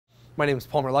My name is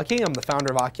Palmer Luckey. I'm the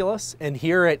founder of Oculus, and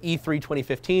here at E3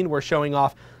 2015, we're showing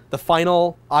off the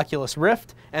final Oculus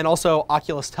Rift and also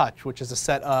Oculus Touch, which is a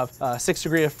set of 6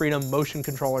 degrees of freedom motion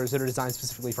controllers that are designed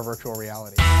specifically for virtual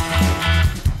reality.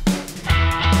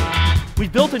 We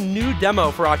built a new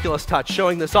demo for Oculus Touch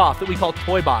showing this off that we call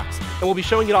Toy Box, and we'll be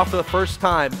showing it off for the first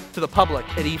time to the public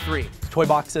at E3. Toy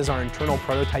Box is our internal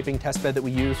prototyping testbed that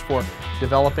we use for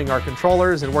developing our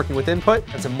controllers and working with input.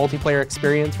 It's a multiplayer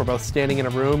experience. We're both standing in a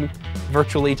room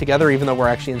virtually together, even though we're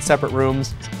actually in separate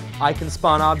rooms. I can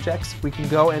spawn objects. We can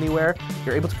go anywhere.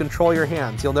 You're able to control your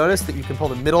hands. You'll notice that you can pull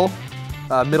the middle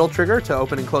trigger to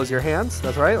open and close your hands.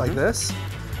 That's right, like this.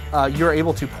 You're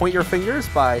able to point your fingers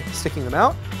by sticking them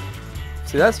out.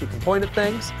 See this? You can point at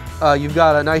things. You've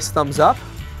got a nice thumbs up.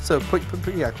 So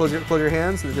close your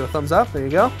hands and do a thumbs up. There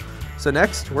you go. So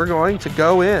next, we're going to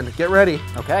go in. Get ready.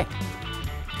 Okay.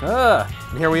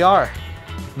 And here we are.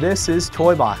 This is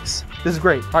Toy Box. This is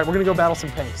great. All right, we're gonna go battle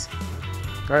some tanks.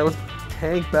 All right, let's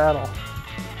tank battle.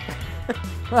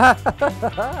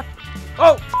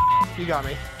 Oh, you got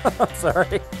me.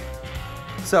 Sorry.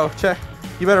 So check.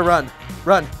 You better run.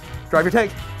 Run. Drive your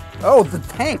tank. Oh, the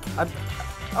tank.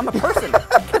 I'm a person. You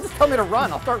can't just tell me to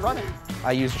run. I'll start running.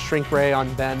 I used a shrink ray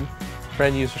on Ben.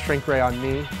 Ben used a shrink ray on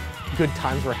me. Good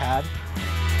times were had.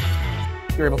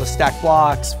 You're able to stack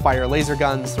blocks, fire laser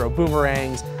guns, throw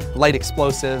boomerangs, light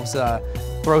explosives,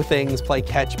 throw things, play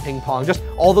catch, ping pong, just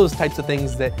all those types of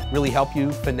things that really help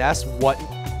you finesse what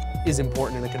is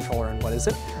important in a controller and what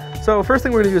isn't. So first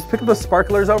thing we're gonna do is pick up those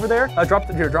sparklers over there. Drop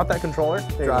that controller.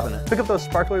 Dropping it. Pick up those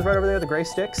sparklers right over there, the gray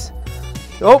sticks.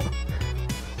 Oh,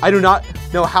 I do not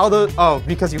know how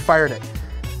because you fired it.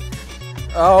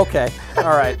 Oh, okay.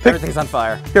 All right, everything's on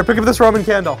fire. Here, pick up this Roman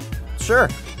candle. Sure.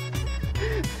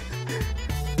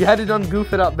 You had to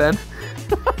goof it up, Ben.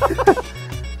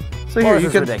 So here, you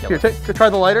can try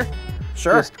the lighter.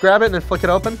 Sure. Just grab it and then flick it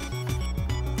open.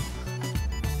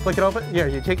 Flick it open. Yeah,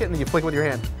 you take it and then you flick it with your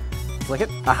hand. Flick it.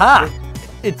 Aha!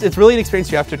 It's really an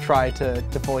experience you have to try to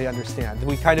fully understand.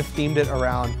 We kind of themed it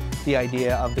around the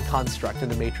idea of the construct in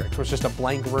the Matrix, which is just a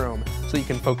blank room, so you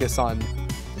can focus on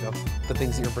the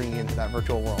things that you're bringing into that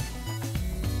virtual world.